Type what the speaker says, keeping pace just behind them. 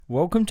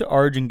Welcome to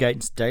Origin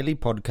Gate's daily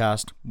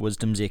podcast,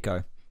 Wisdom's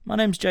Echo. My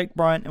name's Jake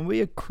Bryant, and we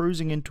are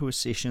cruising into a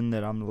session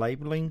that I'm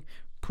labelling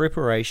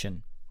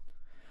Preparation.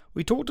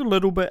 We talked a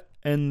little bit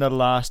in the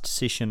last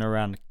session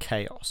around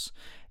chaos,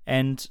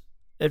 and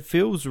it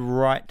feels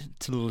right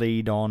to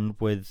lead on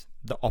with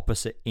the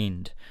opposite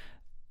end,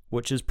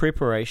 which is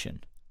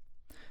preparation.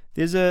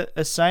 There's a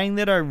saying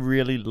that I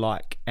really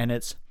like, and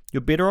it's,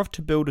 you're better off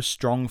to build a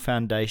strong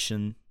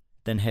foundation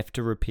than have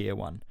to repair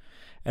one.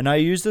 And I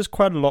use this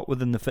quite a lot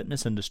within the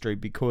fitness industry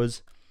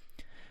because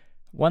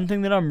one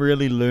thing that I'm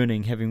really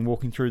learning, having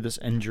walking through this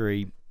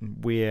injury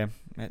where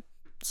a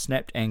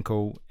snapped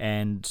ankle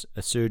and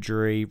a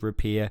surgery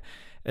repair,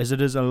 is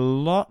it is a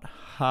lot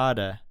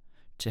harder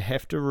to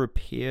have to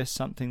repair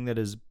something that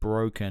is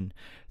broken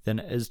than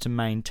it is to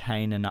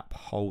maintain and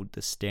uphold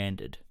the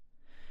standard.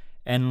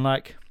 And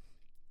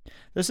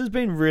this has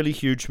been really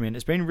huge for me, and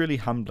it's been really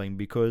humbling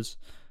because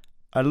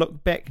I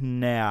look back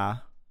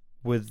now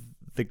with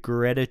the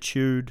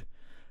gratitude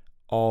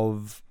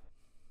of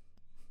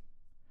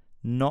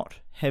not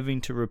having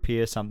to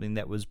repair something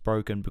that was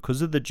broken because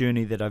of the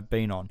journey that I've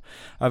been on.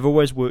 I've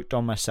always worked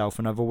on myself,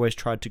 and I've always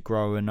tried to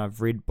grow, and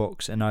I've read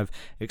books, and I've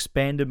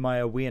expanded my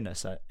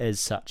awareness as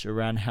such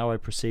around how I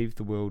perceive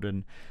the world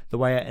and the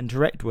way I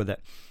interact with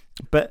it.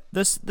 But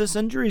this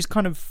injury has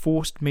kind of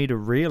forced me to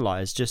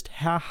realize just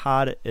how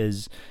hard it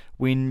is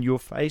when you're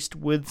faced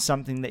with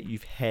something that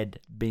you've had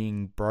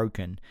being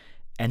broken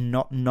and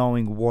not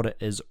knowing what it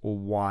is or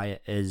why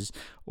it is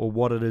or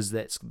what it is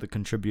that's the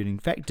contributing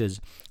factors,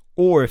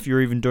 or if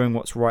you're even doing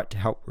what's right to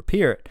help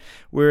repair it.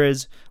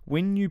 Whereas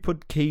when you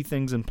put key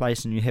things in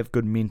place and you have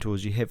good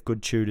mentors, you have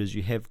good tutors,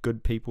 you have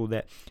good people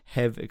that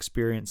have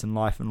experience in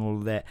life and all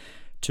of that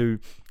to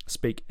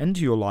speak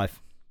into your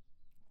life,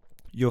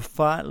 you're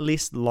far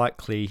less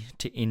likely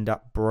to end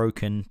up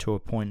broken to a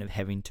point of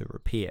having to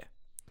repair.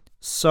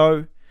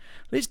 So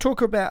let's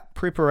talk about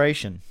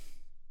preparation.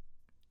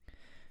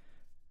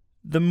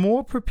 The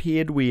more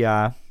prepared we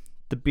are,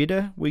 the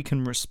better we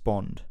can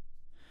respond.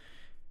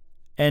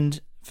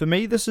 And for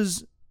me, this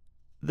is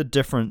the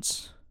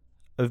difference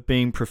of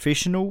being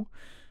professional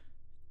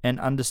and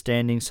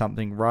understanding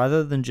something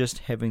rather than just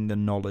having the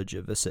knowledge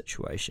of a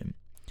situation.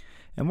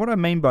 And what I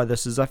mean by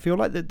this is I feel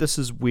like that this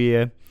is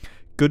where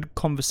good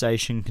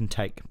conversation can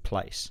take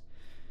place.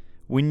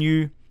 When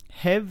you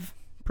have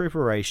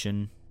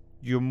preparation,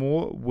 you're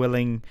more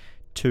willing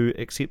to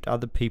accept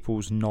other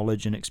people's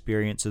knowledge and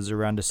experiences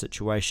around a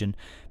situation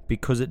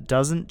because it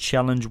doesn't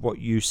challenge what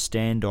you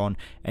stand on,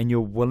 and you're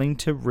willing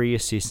to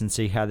reassess and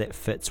see how that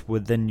fits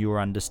within your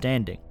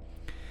understanding.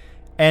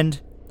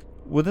 And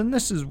within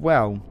this as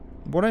well,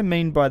 what I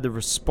mean by the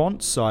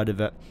response side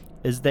of it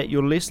is that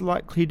you're less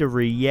likely to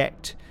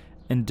react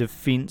in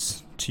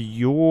defense to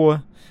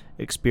your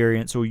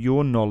experience or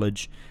your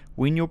knowledge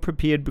when you're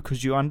prepared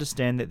because you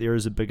understand that there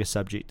is a bigger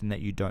subject and that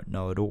you don't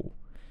know it all.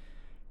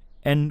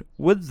 And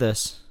with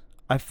this,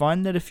 I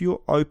find that if you're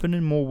open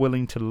and more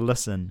willing to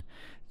listen,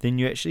 then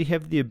you actually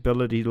have the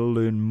ability to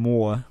learn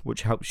more,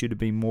 which helps you to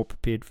be more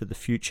prepared for the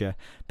future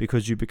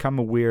because you become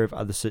aware of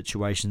other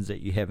situations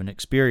that you haven't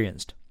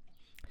experienced.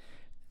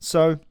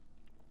 So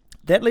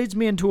that leads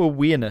me into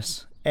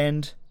awareness.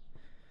 And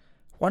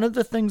one of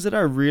the things that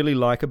I really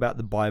like about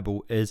the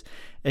Bible is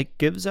it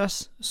gives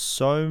us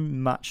so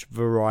much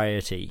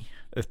variety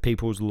of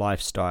people's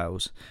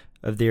lifestyles,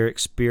 of their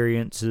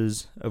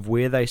experiences, of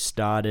where they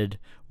started,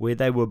 where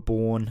they were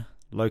born,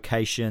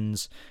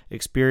 locations,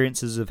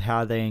 experiences of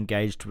how they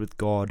engaged with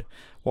God,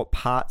 what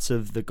parts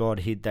of the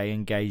Godhead they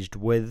engaged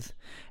with,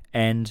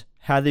 and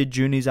how their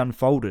journeys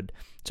unfolded.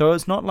 So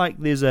it's not like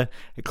there's a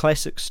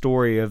classic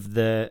story of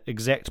the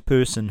exact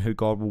person who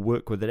God will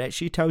work with. It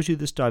actually tells you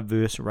this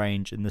diverse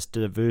range and this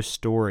diverse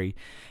story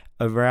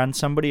around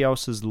somebody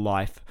else's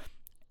life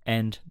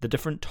and the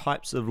different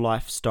types of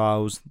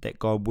lifestyles that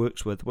God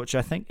works with, which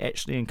I think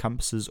actually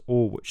encompasses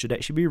all, which should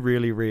actually be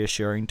really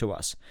reassuring to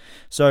us.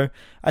 So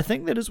I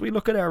think that as we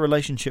look at our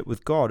relationship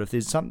with God, if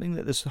there's something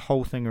that this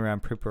whole thing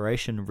around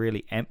preparation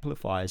really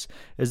amplifies,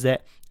 is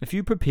that if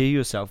you prepare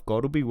yourself,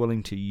 God will be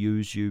willing to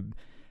use you.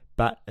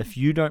 But if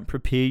you don't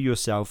prepare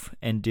yourself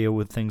and deal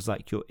with things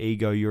like your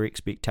ego, your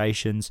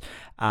expectations,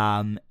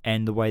 and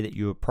the way that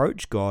you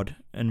approach God,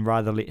 and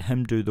rather let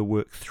Him do the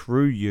work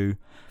through you,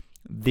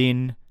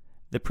 then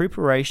the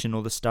preparation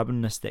or the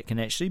stubbornness that can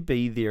actually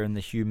be there in the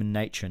human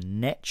nature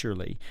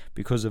naturally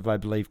because of, I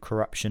believe,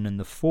 corruption and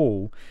the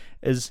fall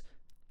is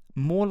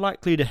more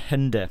likely to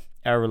hinder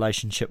our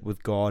relationship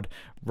with God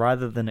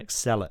rather than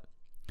excel it.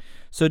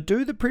 So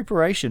do the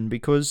preparation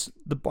because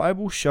the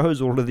Bible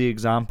shows all of the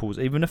examples.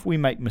 Even if we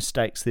make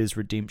mistakes, there's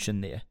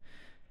redemption there.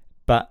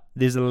 But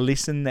there's a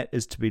lesson that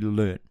is to be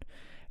learned.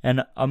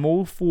 And I'm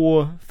all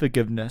for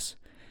forgiveness,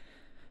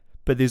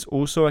 but there's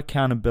also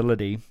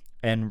accountability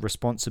and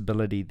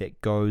responsibility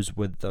that goes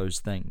with those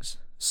things.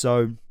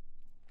 So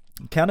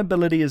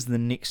accountability is the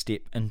next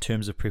step in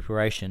terms of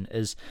preparation,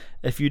 is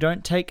if you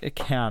don't take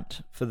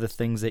account for the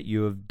things that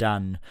you have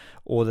done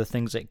or the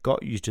things that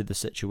got you to the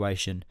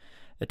situation,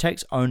 it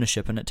takes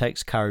ownership and it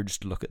takes courage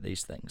to look at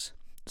these things.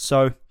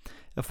 So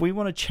if we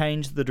want to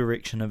change the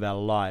direction of our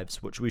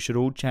lives, which we should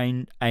all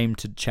aim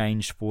to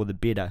change for the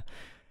better,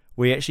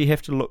 we actually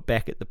have to look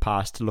back at the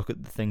past to look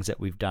at the things that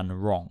we've done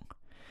wrong.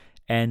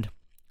 And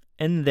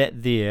in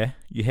that there,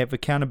 you have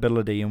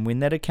accountability, and when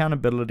that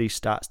accountability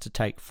starts to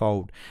take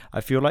fold, I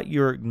feel like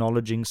you're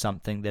acknowledging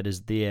something that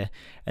is there,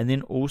 and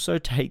then also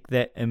take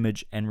that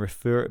image and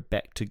refer it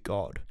back to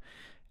God.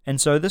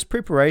 And so this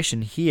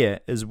preparation here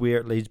is where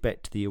it leads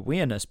back to the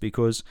awareness,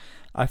 because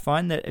I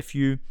find that if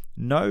you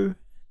know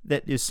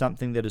that there's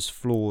something that is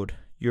flawed,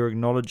 you're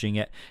acknowledging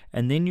it,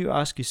 and then you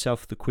ask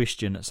yourself the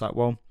question, it's like,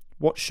 well,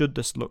 what should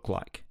this look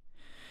like?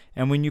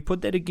 And when you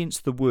put that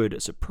against the Word,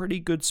 it's a pretty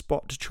good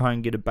spot to try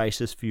and get a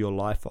basis for your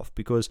life off,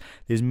 because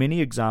there's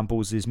many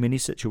examples, there's many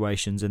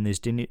situations, and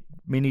there's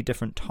many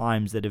different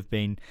times that have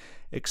been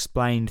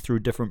explained through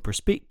different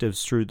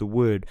perspectives through the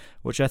Word,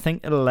 which I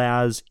think it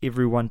allows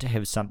everyone to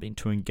have something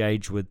to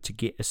engage with, to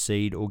get a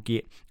seed or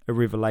get a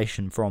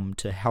revelation from,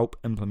 to help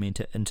implement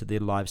it into their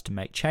lives to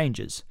make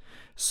changes.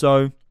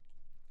 So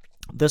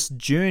this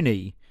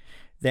journey,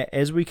 that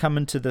as we come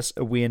into this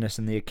awareness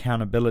and the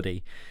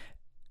accountability,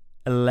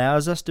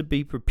 allows us to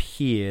be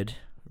prepared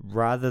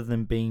rather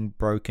than being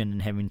broken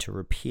and having to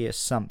repair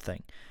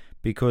something.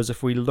 Because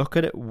if we look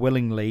at it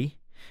willingly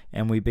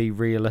and we be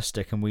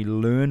realistic and we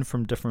learn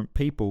from different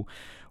people,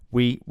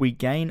 we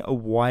gain a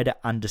wider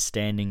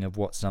understanding of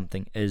what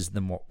something is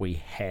than what we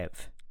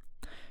have.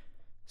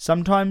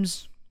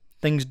 Sometimes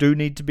things do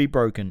need to be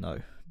broken though,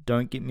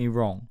 don't get me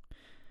wrong,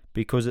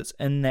 because it's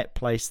in that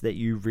place that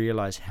you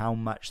realize how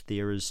much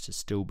there is to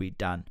still be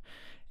done.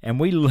 And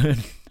we learn,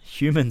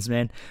 humans,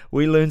 man,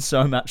 we learn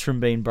so much from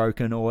being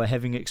broken or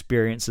having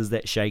experiences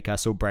that shake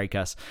us or break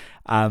us.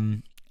 It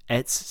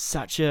is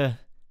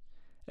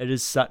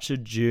such a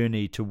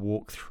journey to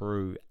walk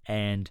through,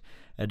 and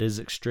it is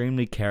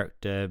extremely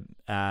character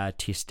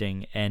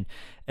testing, and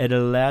it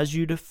allows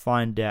you to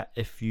find out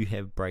if you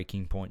have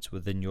breaking points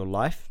within your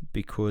life,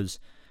 because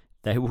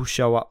they will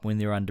show up when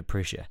they're under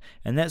pressure.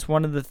 And that's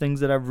one of the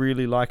things that I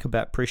really like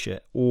about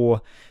pressure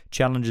or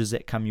challenges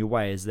that come your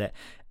way, is that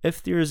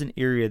if there is an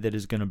area that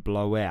is going to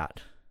blow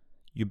out,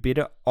 you're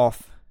better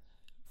off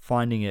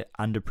finding it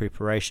under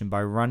preparation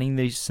by running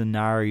these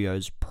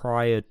scenarios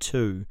prior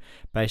to,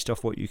 based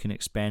off what you can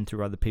expand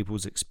through other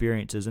people's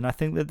experiences. And I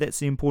think that that's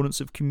the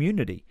importance of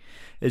community,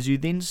 as you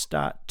then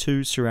start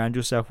to surround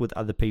yourself with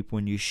other people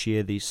and you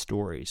share these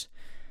stories.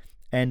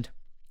 And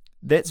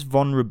that's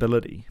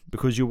vulnerability,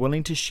 because you're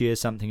willing to share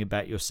something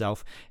about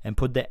yourself and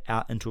put that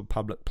out into a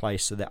public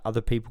place so that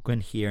other people can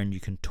hear and you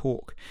can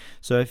talk.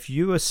 So if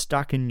you are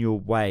stuck in your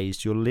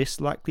ways, you're less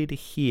likely to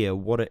hear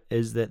what it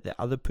is that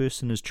the other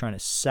person is trying to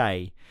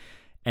say,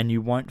 and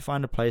you won't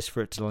find a place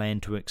for it to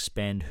land to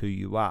expand who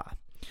you are.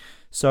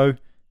 So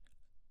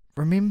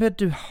remember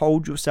to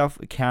hold yourself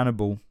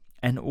accountable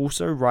and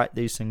also write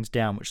these things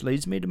down, which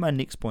leads me to my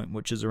next point,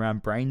 which is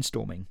around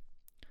brainstorming.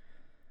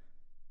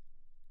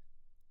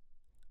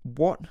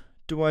 What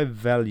do I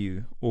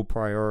value or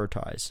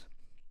prioritize?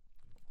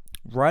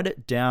 Write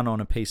it down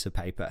on a piece of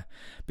paper,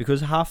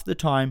 because half the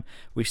time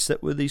we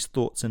sit with these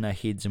thoughts in our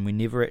heads and we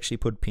never actually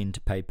put pen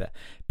to paper.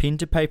 Pen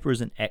to paper is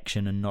an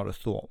action and not a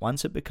thought.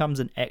 Once it becomes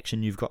an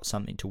action, you've got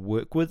something to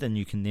work with, and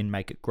you can then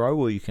make it grow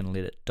or you can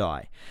let it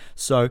die.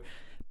 So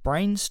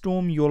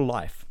brainstorm your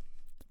life.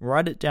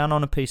 Write it down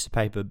on a piece of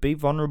paper. Be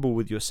vulnerable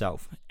with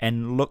yourself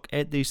and look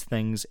at these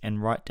things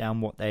and write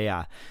down what they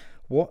are.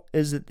 What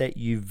is it that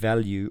you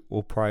value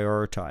or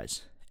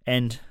prioritize?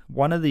 And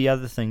one of the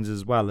other things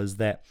as well is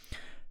that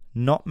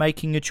not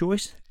making a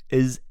choice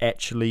is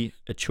actually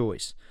a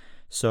choice.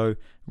 So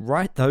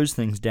write those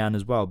things down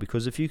as well,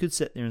 because if you could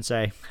sit there and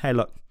say, hey,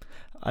 look,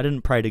 I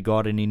didn't pray to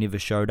God and he never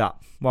showed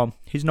up. Well,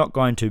 he's not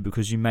going to,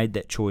 because you made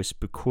that choice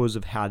because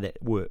of how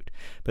that worked.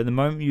 But the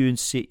moment you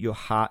set your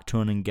heart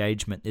to an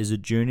engagement, there's a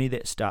journey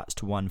that starts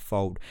to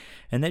unfold.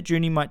 And that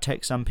journey might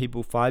take some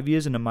people 5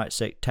 years, and it might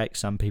take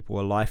some people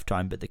a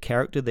lifetime. But the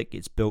character that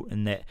gets built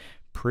in that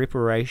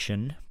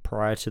preparation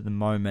prior to the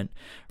moment,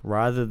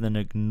 rather than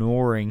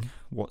ignoring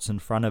what's in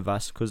front of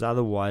us, because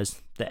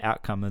otherwise the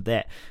outcome of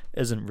that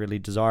isn't really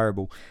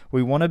desirable.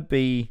 We want to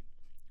be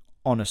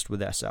honest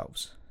with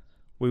ourselves.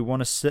 We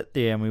want to sit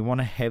there and we want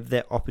to have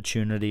that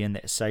opportunity in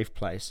that safe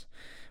place.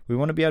 We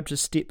want to be able to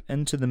step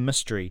into the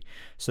mystery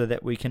so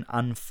that we can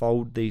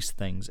unfold these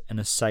things in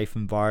a safe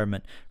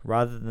environment,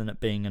 rather than it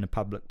being in a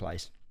public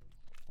place,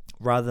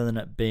 rather than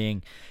it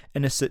being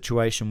in a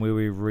situation where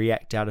we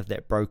react out of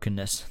that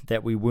brokenness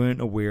that we weren't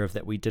aware of,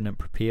 that we didn't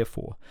prepare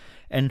for.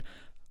 And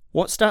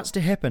what starts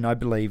to happen, I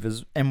believe,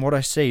 is, and what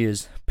I see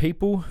is,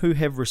 people who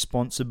have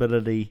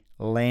responsibility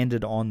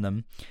landed on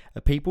them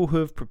are people who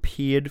have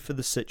prepared for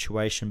the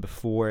situation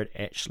before it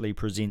actually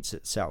presents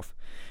itself.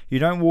 You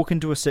don't walk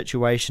into a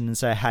situation and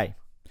say, hey,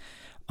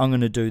 I'm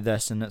going to do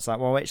this, and it's like,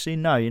 well, actually,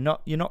 no, you're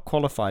not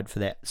qualified for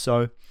that.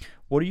 So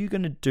what are you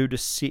going to do to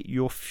set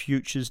your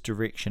future's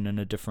direction in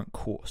a different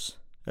course?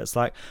 It's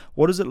like,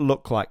 what does it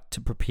look like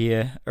to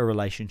prepare a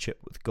relationship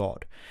with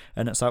God?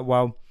 And it's like,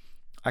 well,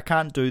 I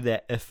can't do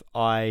that if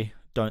I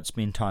don't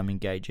spend time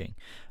engaging.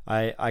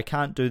 I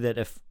can't do that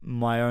if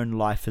my own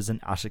life is in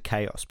utter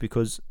chaos,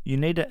 because you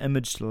need an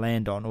image to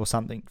land on or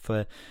something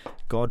for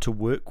God to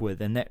work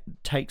with, and that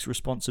takes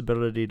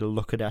responsibility to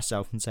look at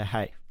ourselves and say,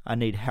 hey, I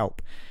need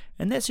help.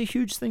 And that's a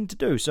huge thing to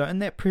do. So in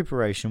that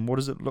preparation, what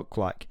does it look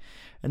like?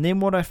 And then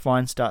what I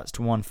find starts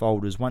to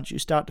unfold is once you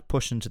start to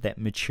push into that,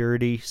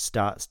 maturity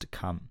starts to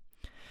come.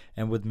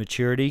 And with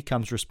maturity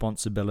comes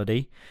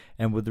responsibility.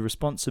 And with the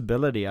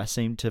responsibility, I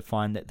seem to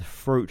find that the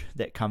fruit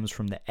that comes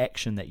from the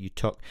action that you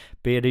took,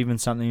 be it even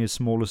something as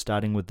small as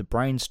starting with the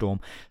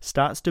brainstorm,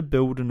 starts to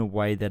build in a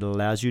way that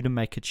allows you to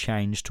make a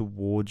change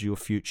towards your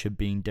future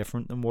being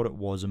different than what it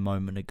was a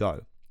moment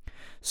ago.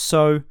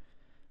 So,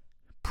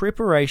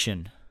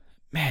 preparation,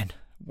 man,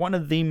 one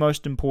of the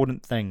most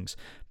important things,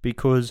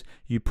 because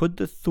you put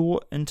the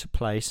thought into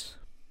place,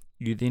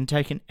 you then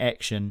take an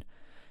action,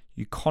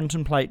 you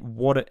contemplate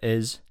what it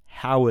is,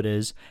 how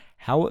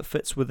it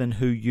fits within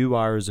who you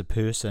are as a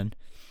person,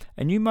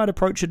 and you might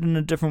approach it in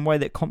a different way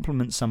that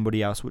complements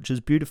somebody else, which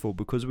is beautiful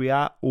because we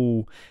are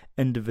all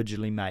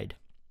individually made.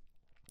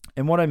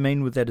 And what I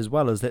mean with that as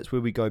well is that's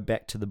where we go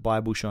back to the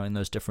Bible showing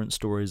those different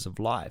stories of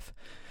life.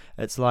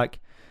 It's like,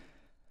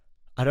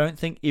 I don't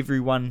think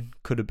everyone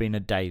could have been a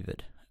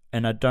David,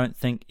 and I don't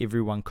think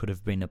everyone could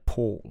have been a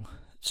Paul.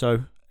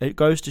 So it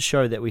goes to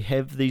show that we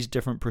have these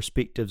different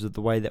perspectives of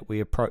the way that we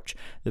approach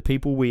the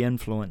people we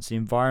influence, the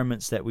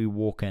environments that we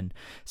walk in.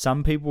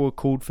 Some people are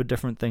called for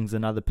different things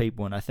than other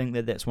people, and I think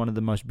that that's one of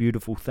the most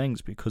beautiful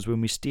things, because when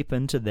we step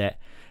into that,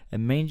 it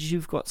means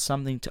you've got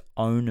something to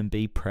own and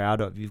be proud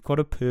of. You've got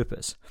a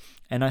purpose,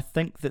 and I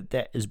think that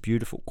that is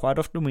beautiful. Quite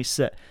often we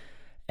sit,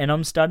 and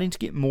I'm starting to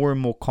get more and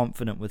more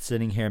confident with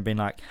sitting here and being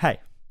like, hey,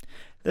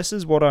 this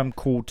is what I'm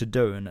called to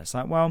do. And it's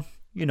like, well,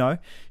 you know,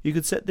 you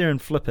could sit there and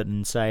flip it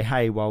and say,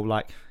 hey, well,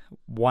 like,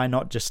 why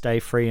not just stay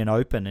free and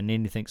open and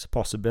anything's a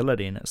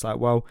possibility? And it's like,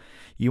 well,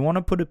 you want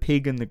to put a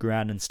peg in the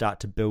ground and start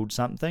to build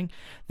something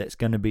that's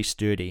going to be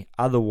sturdy.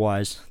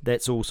 Otherwise,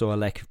 that's also a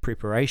lack of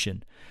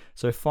preparation.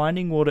 So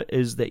finding what it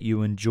is that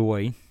you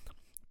enjoy,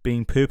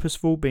 being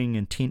purposeful, being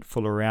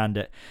intentful around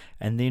it,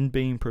 and then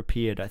being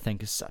prepared, I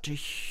think is such a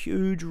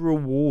huge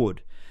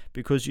reward,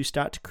 because you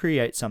start to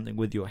create something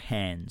with your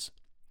hands.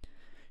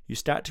 You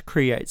start to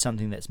create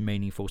something that's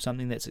meaningful,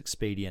 something that's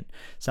expedient,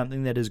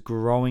 something that is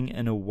growing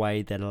in a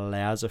way that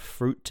allows a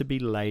fruit to be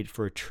laid,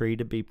 for a tree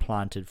to be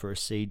planted, for a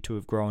seed to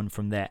have grown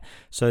from that,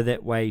 so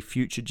that way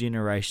future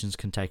generations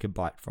can take a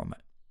bite from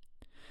it.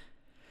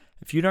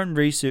 If you don't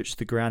research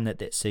the ground that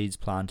that seed's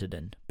planted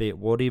in, be it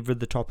whatever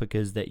the topic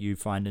is that you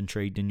find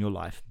intrigued in your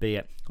life, be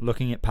it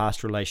looking at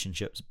past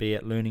relationships, be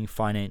it learning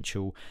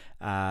financial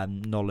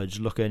knowledge,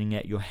 looking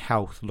at your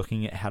health,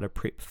 looking at how to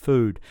prep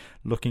food,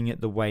 looking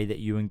at the way that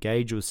you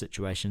engage with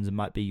situations, it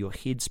might be your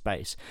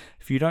headspace.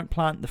 If you don't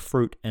plant the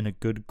fruit in a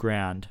good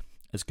ground,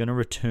 it's going to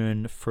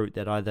return fruit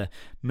that either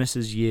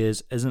misses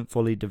years, isn't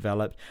fully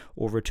developed,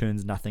 or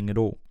returns nothing at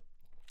all.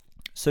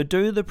 So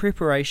do the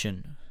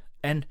preparation,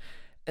 and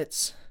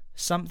it's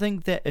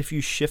something that if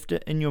you shift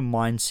it in your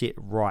mindset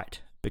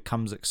right,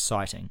 becomes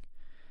exciting.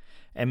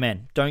 And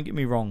man, don't get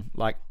me wrong,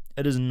 like,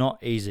 it is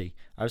not easy.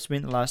 I've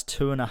spent the last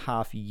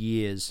 2.5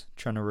 years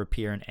trying to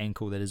repair an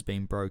ankle that has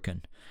been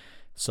broken.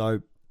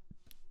 So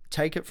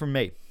take it from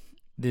me,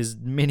 there's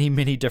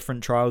many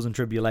different trials and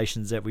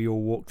tribulations that we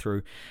all walk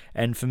through,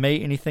 and for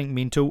me, anything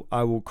mental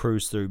I will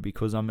cruise through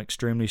because I'm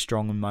extremely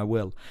strong in my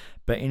will.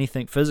 But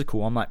anything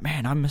physical, I'm like,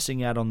 man, I'm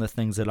missing out on the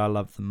things that I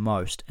love the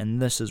most,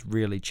 and this is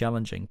really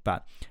challenging.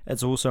 But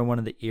it's also one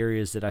of the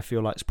areas that I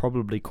feel like is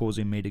probably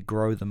causing me to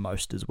grow the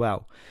most as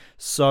well.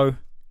 So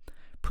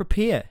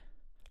prepare,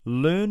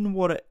 learn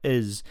what it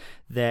is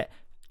that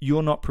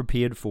you're not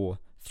prepared for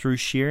through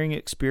sharing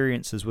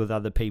experiences with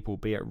other people,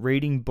 be it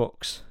reading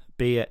books,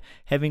 be it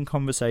having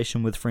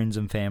conversation with friends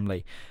and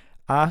family.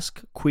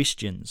 Ask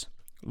questions.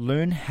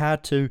 Learn how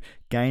to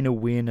gain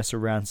awareness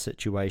around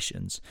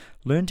situations.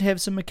 Learn to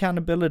have some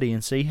accountability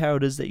and see how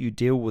it is that you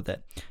deal with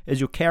it. Is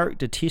your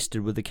character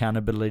tested with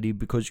accountability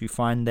because you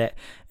find that,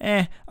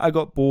 I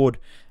got bored?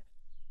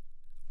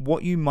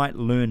 What you might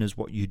learn is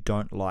what you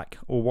don't like,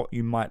 or what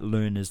you might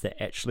learn is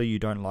that actually you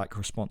don't like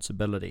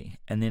responsibility.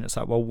 And then it's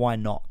like, well, why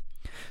not?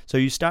 So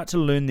you start to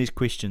learn these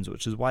questions,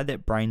 which is why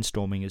that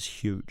brainstorming is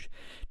huge.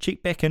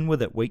 Check back in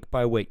with it week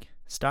by week.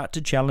 Start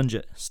to challenge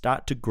it.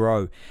 Start to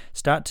grow.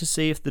 Start to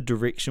see if the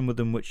direction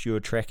within which you're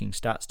tracking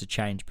starts to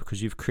change,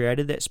 because you've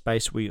created that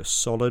space where you're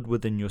solid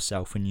within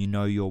yourself and you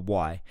know your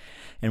why.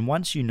 And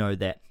once you know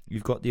that,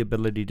 you've got the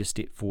ability to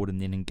step forward and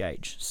then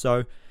engage.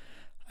 So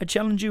I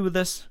challenge you with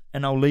this,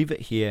 and I'll leave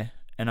it here.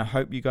 And I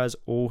hope you guys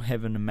all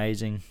have an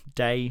amazing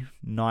day,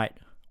 night,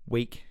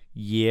 week,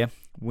 year,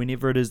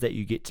 whenever it is that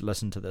you get to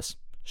listen to this.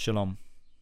 Shalom.